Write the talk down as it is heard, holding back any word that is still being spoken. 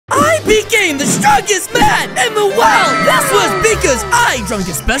strongest man in the world. This was because I drank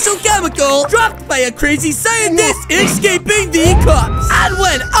a special chemical dropped by a crazy scientist escaping the cops. And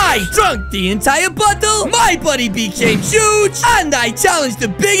when I drank the entire bottle, my body became huge, and I challenged the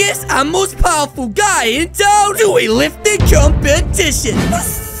biggest and most powerful guy in town to a lifting competition.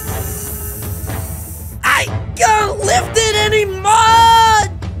 I can't lift it anymore!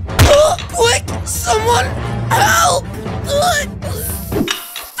 Quick! Someone help!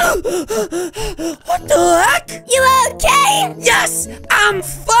 What the heck? You okay? Yes! I'm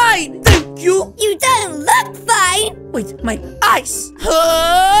fine! Thank you! You don't look fine! Wait, my eyes!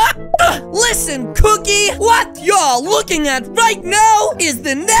 Listen, Cookie! What you're looking at right now is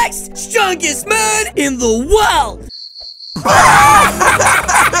the next strongest man in the world!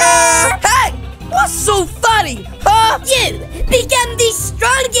 Hey! What's so funny, huh? You become the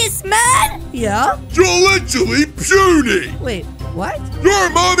strongest man? Yeah? You're literally puny! Wait, what? Your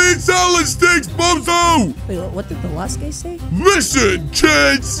mommy salad sticks, bozo! Wait, what did the last guy say? Listen,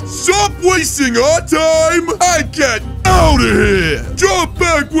 kids! Stop wasting our time and get out of here! Jump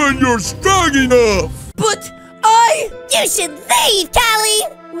back when you're strong enough! But You should leave, Callie!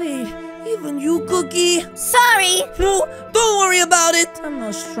 Wait, even you, Cookie? Sorry! No, don't worry about it. I'm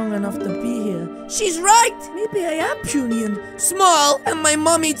not strong enough to be here. She's right. Maybe I am puny and small, and my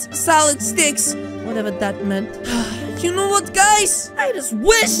mom eats salad sticks. Whatever that meant. You know what, guys? I just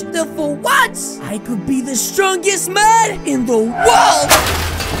wish that for once, I could be the strongest man in the world.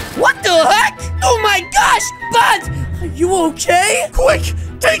 What the heck? Oh my gosh, Bud! Are you okay? Quick!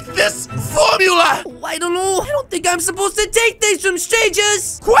 Take this formula! Oh, I don't know. I don't think I'm supposed to take things from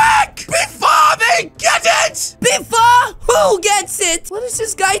strangers. Quick! Before they get it! Before? Who gets it? What is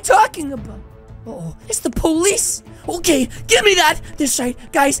this guy talking about? Uh-oh, it's the police. Okay, give me that. That's right,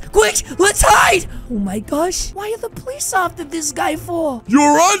 guys. Quick, let's hide. Oh my gosh. Why are the police after this guy for?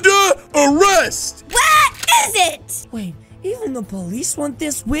 You're under arrest! Where is it? Wait, even the police want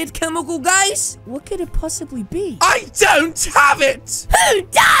this weird chemical, guys? What could it possibly be? I don't have it! Who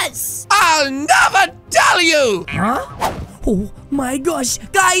does? I'll never tell you! Huh? Oh my gosh,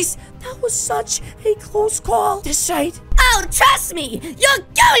 guys. That was such a close call. That's right. Oh, trust me! You're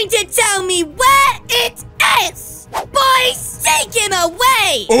going to tell me where it is! Boys, take him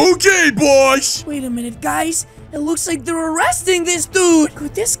away! Okay, boys! Wait a minute, guys. It looks like they're arresting this dude.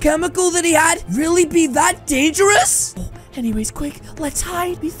 Could this chemical that he had really be that dangerous? Oh, anyways, quick, let's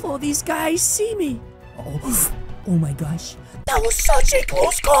hide before these guys see me. Oh my gosh. That was such a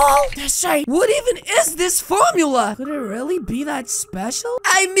close call. That's right. What even is this formula? Could it really be that special?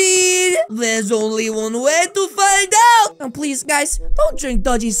 I mean, there's only one way to find out. And please, guys, don't drink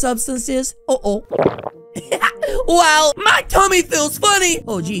dodgy substances. Uh-oh. Wow, my tummy feels funny.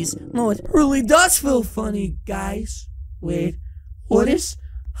 Oh, geez. No, it really does feel funny, guys. Wait, what is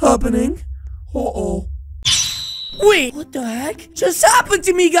happening? Uh-oh. Wait, what the heck just happened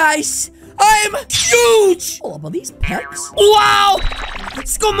to me, guys? I'm huge! Oh, are these pecs? Wow!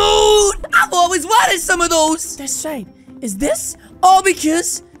 Let's go moon! I've always wanted some of those! That's right. Is this all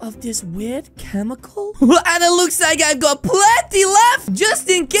because of this weird chemical? And it looks like I've got plenty left just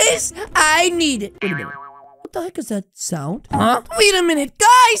in case I need it. Wait a minute. What the heck is that sound? Huh? Wait a minute,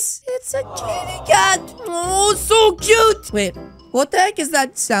 guys! It's a kitty cat! Oh, so cute! Wait, what the heck is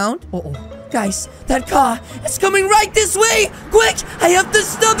that sound? Uh-oh. Guys, that car is coming right this way! Quick! I have to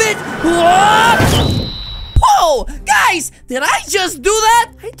stop it! Whoa! Guys, did I just do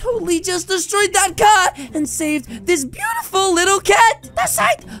that? I totally just destroyed that car and saved this beautiful little cat. That's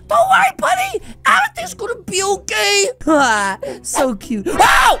right. Don't worry, buddy. Everything's gonna be okay. So cute.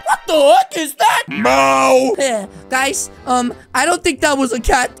 Wow! What the heck is that? Meow! Yeah, guys, I don't think that was a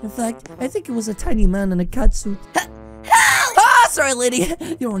cat. In fact, I think it was a tiny man in a cat suit. Sorry, lady.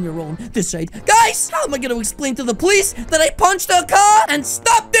 You're on your own. This right. Guys, how am I going to explain to the police that I punched a car and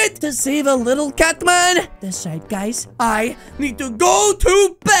stopped it to save a little cat man? This right, guys. I need to go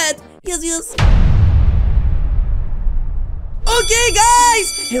to bed. Yes. Okay,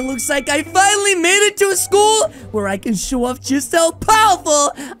 guys. It looks like I finally made it to a school where I can show off just how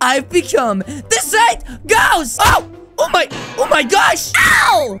powerful I've become. This right, goes. Oh my gosh!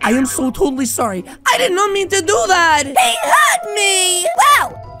 Ow! I am so totally sorry. I did not mean to do that. He hurt me!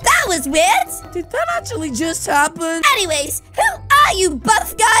 Wow, that was weird. Did that actually just happen? Anyways, who are you,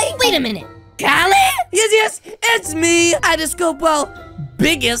 buff guy? Wait a minute. Callie? Yes, it's me. I just go, well,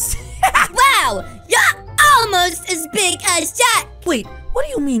 biggest. Wow, you're almost as big as Jack. Wait, what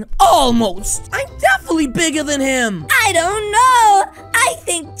do you mean almost? I'm definitely bigger than him. I don't know. I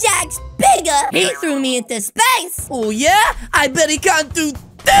think Jack's bigger. He threw me into space. Oh, yeah? I bet he can't do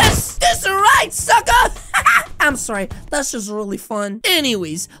this! This right, sucker! I'm sorry, that's just really fun.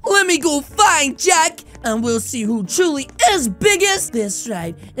 Anyways, let me go find Jack, and we'll see who truly is biggest. That's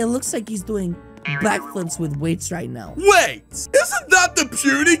right, it looks like he's doing backflips with weights right now. Wait, isn't that the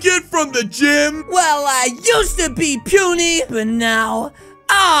puny kid from the gym? Well, I used to be puny, but now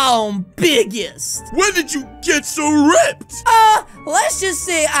I'm biggest. When did you get so ripped? Let's just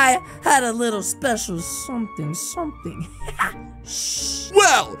say I had a little special something. Shh.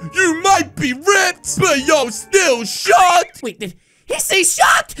 Well, you might be ripped, but you're still short. Wait, did he say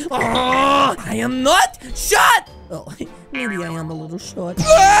short? I am not short. Oh, maybe I am a little short.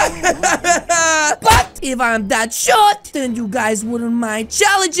 But if I'm that short, then you guys wouldn't mind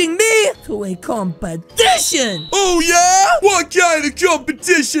challenging me to a competition. Oh yeah? What kind of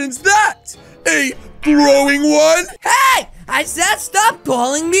competition's that? A throwing one? Hey! I said stop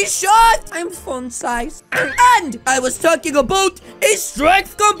calling me short! I'm fun size. And I was talking about a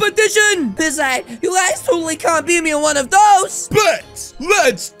strength competition! Besides, you guys totally can't beat me in one of those! Bet!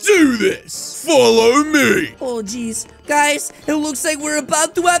 Let's do this! Follow me! Oh jeez. Guys, it looks like we're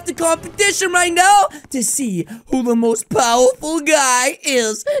about to have the competition right now to see who the most powerful guy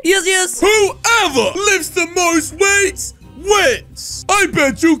is. Yes! Whoever lifts the most weights wins! I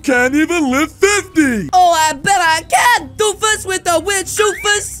bet you can't even lift 50! Oh, I bet I can! Doofus with the weird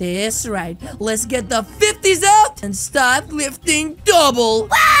shoofus! That's right. Let's get the 50s out and start lifting double.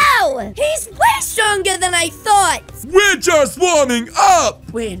 Wow! He's way stronger than I thought! We're just warming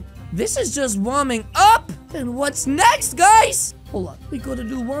up! Wait, this is just warming up? Then what's next, guys? Hold on, we gotta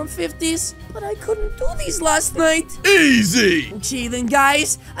do 150s, but I couldn't do these last night. Easy! Okay then,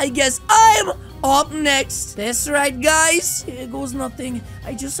 guys, I guess I'm up next. That's right, guys. Here goes nothing.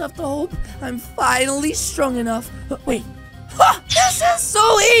 I just have to hope I'm finally strong enough. Wait. Ha! This is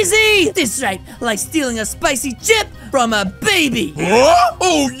so easy! That's right, like stealing a spicy chip from a baby. Huh?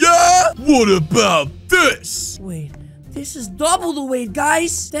 Oh yeah? What about this? Wait, this is double the weight,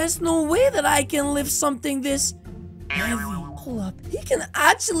 guys. There's no way that I can lift something this heavy. Hold up, he can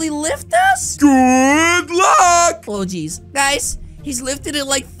actually lift this? Good luck! Oh, geez. Guys, he's lifted it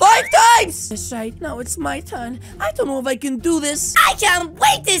like 5 times! That's right, now it's my turn. I don't know if I can do this. I can't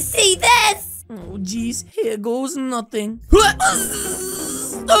wait to see this! Oh, geez, here goes nothing.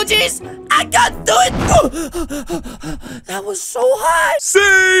 Oh, jeez, I can't do it! That was so hard!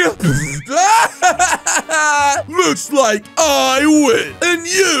 See? Looks like I win and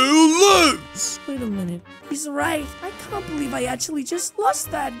you lose! Wait a minute, he's right. I can't believe I actually just lost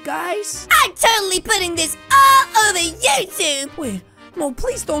that, guys. I'm totally putting this all over YouTube! Wait, no,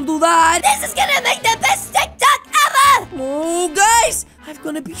 please don't do that! This is gonna make the best TikTok ever! Oh, guys! I'm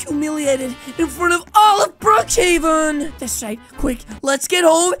gonna be humiliated in front of all of Brookhaven! That's right, quick, let's get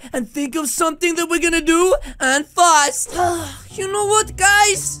home and think of something that we're gonna do, and fast! You know what,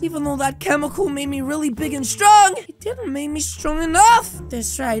 guys? Even though that chemical made me really big and strong, it didn't make me strong enough!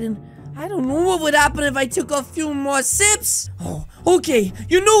 That's right, and I don't know what would happen if I took a few more sips. Oh, okay,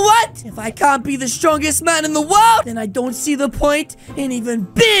 you know what? If I can't be the strongest man in the world, then I don't see the point in even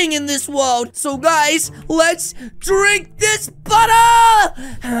being in this world. So guys, let's drink this butter!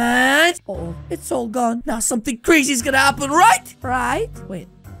 And, oh, it's all gone. Now something crazy is gonna happen, right? Right? Wait,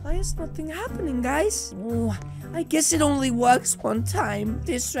 why is nothing happening, guys? Oh, I guess it only works one time.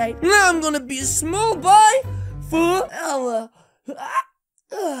 That's right. Now I'm gonna be a small boy forever.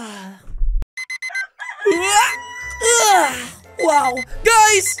 Wow,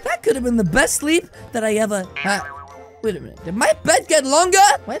 guys, that could have been the best sleep that I ever had. Wait a minute, did my bed get longer?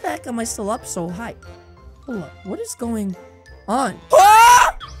 Why the heck am I still up so high? Hold up, what is going on?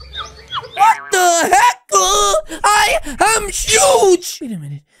 Ah! What the heck? I am huge! Wait a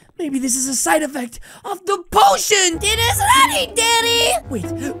minute, maybe this is a side effect of the potion! It is ready, Daddy! Wait,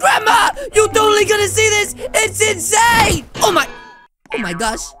 Grandma, you totally gonna see this? It's insane! Oh my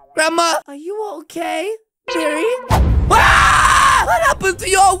gosh, Grandma, are you okay? Mary? Ah! What happened to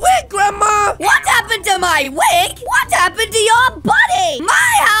your wig, Grandma? What happened to my wig? What happened to your body?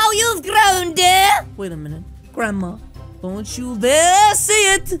 My, how you've grown, dear! Wait a minute, Grandma, don't you dare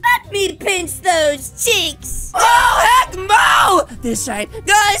see it! Let me pinch those cheeks! Oh, heck no! That's right,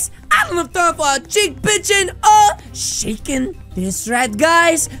 guys, I don't have time for a cheek pinching or shaking. That's right,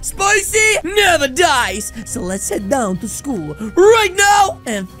 guys, spicy never dies. So let's head down to school right now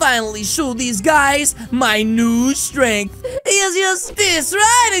and finally show these guys my new strength. Yes, that's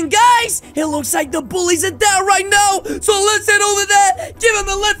right. And guys, it looks like the bullies are there right now. So let's head over there, give them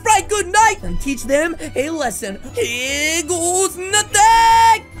a left, right, good night, and teach them a lesson. Here goes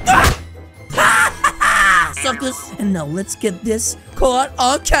nothing. Ah! So suckers. And now let's get this caught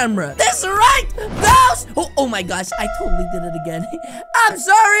on camera. That's right, girls. Oh my gosh, I totally did it again. I'm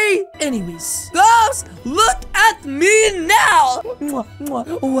sorry. Anyways, girls, look at me now.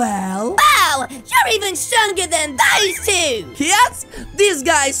 Well. Wow, you're even stronger than those two. Yes, these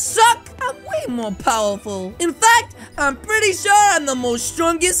guys suck. I'm way more powerful. In fact, I'm pretty sure I'm the most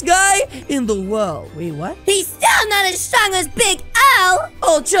strongest guy in the world. Wait, what? He's still not as strong as Big O.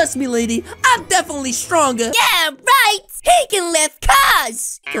 Oh, trust me, lady. I'm definitely stronger. Yeah, right. He can lift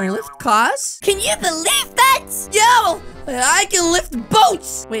cars. Can lift cars? Can you believe that? Yo, I can lift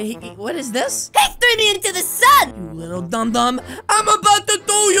boats. Wait, what is this? He threw me into the sun. You little dum-dum. I'm about to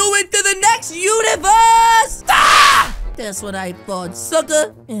throw you into the next universe. Ah! That's what I thought,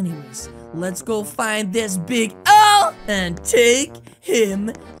 sucker. Anyways, let's go find this Big O and take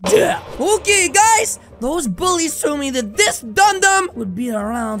him down. Okay, guys. Those bullies told me that this dum-dum would be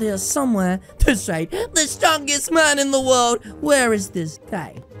around here somewhere. That's right, the strongest man in the world. Where is this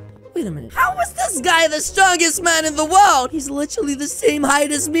guy? Wait a minute. How is this guy the strongest man in the world? He's literally the same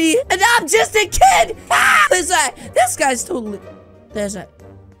height as me, and I'm just a kid. Ah! That's right. This guy's totally... There's a...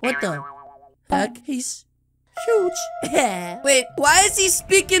 What the heck? He's... huge. Wait, why is he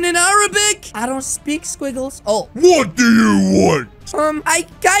speaking in Arabic? I don't speak, Squiggles. Oh. What do you want? I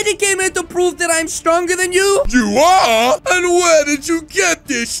kinda came here to prove that I'm stronger than you. You are? And where did you get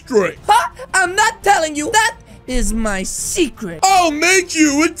this strength? Huh? I'm not telling you. That is my secret. I'll make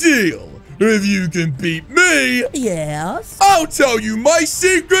you a deal. If you can beat me, yes, I'll tell you my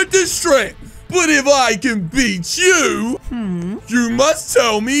secret to strength. But if I can beat you, you must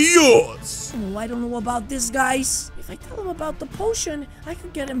tell me yours. Oh, I don't know about this, guys. If I tell him about the potion, I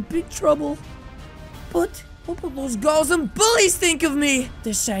could get in big trouble. But what will those girls and bullies think of me?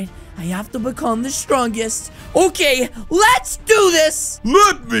 This right, I have to become the strongest. Okay, let's do this.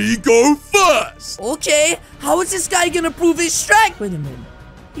 Let me go first. Okay, how is this guy gonna prove his strength? Wait a minute.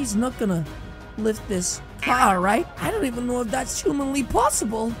 He's not gonna lift this car, right? I don't even know if that's humanly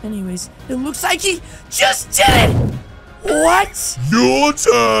possible. Anyways, it looks like he just did it. What? Your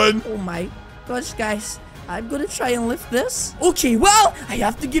turn. Oh my gosh, guys. I'm gonna try and lift this. Okay, well, I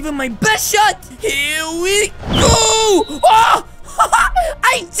have to give him my best shot. Here we go. Oh!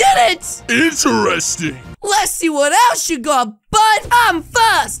 I did it! Interesting. Let's see what else you got, bud. I'm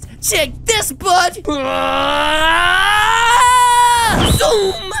first. Check this, bud.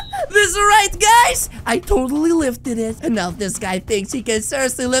 Zoom! This is right, guys. I totally lifted it. And now if this guy thinks he can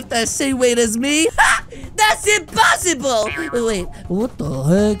seriously lift the same weight as me, ha! That's impossible. Wait, what the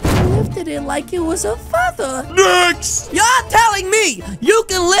heck? I lifted it like it was a feather. Next! You're telling me you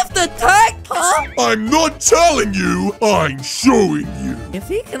can lift a tank, huh? I'm not telling you, I'm showing you. If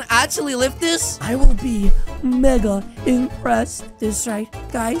he can actually lift this, I will be mega impressed. This right,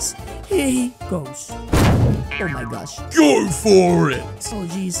 guys. Here he goes. Oh my gosh. Go for it. Oh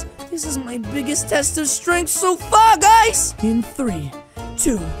jeez, this is my biggest test of strength so far, guys. In 3,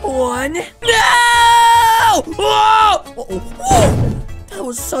 2, 1. No! Whoa! Whoa! That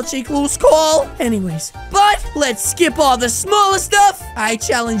was such a close call. Anyways, but let's skip all the smaller stuff. I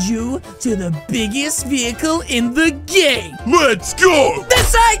challenge you to the biggest vehicle in the game. Let's go.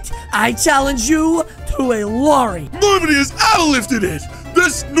 That's right. I challenge you to a lorry. Nobody has ever lifted it.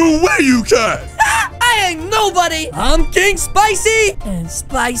 There's no way you can. I ain't nobody. I'm King Spicy, and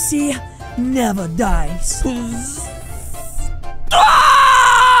Spicy never dies.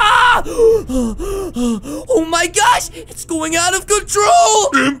 Ah! Oh my gosh, it's going out of control.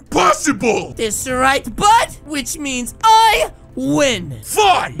 Impossible. That's right, but which means I win.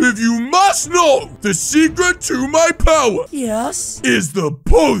 Fine. If you must know, the secret to my power, yes, is the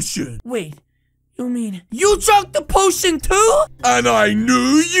potion. Wait. You mean you drank the potion too? And I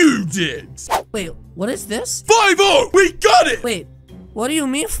knew you did. Wait, what is this? 5-0, we got it. Wait, what do you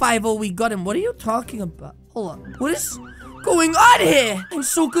mean 5-0 we got him? What are you talking about? Hold on, what is going on here? I'm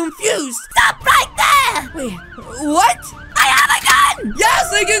so confused. Stop right there! Wait, what? I have a gun!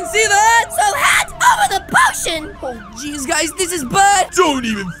 Yes, I can see that! So hand over the potion! Oh, jeez, guys, this is bad. Don't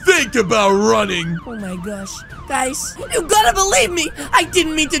even think about running. Oh my gosh. Guys, you gotta believe me! I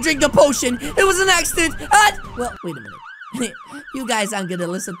didn't mean to drink the potion! It was an accident! Well, wait a minute. You guys aren't gonna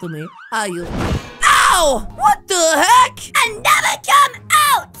listen to me, are you? Ow! What the heck? And never come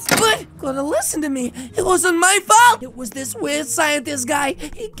out! But, gotta listen to me. It wasn't my fault! It was this weird scientist guy.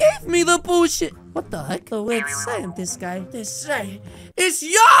 He gave me the potion. What the heck? The weird scientist guy. This right. It's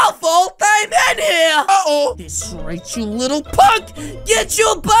your fault I'm in here! Uh-oh! This right, you little punk! Get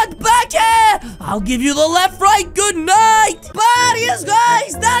your butt back here! I'll give you the left, right, good night! But yes,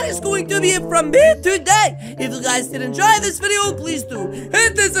 guys, that is going to be it from me today. If you guys did enjoy this video, please do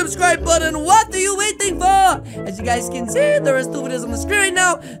hit the subscribe button. What are you waiting for? you guys can see, there is 2 videos on the screen right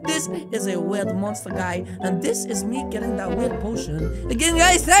now. This is a weird monster guy, and this is me getting that weird potion. Again,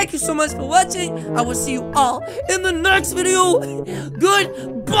 guys, thank you so much for watching. I will see you all in the next video.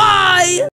 Goodbye.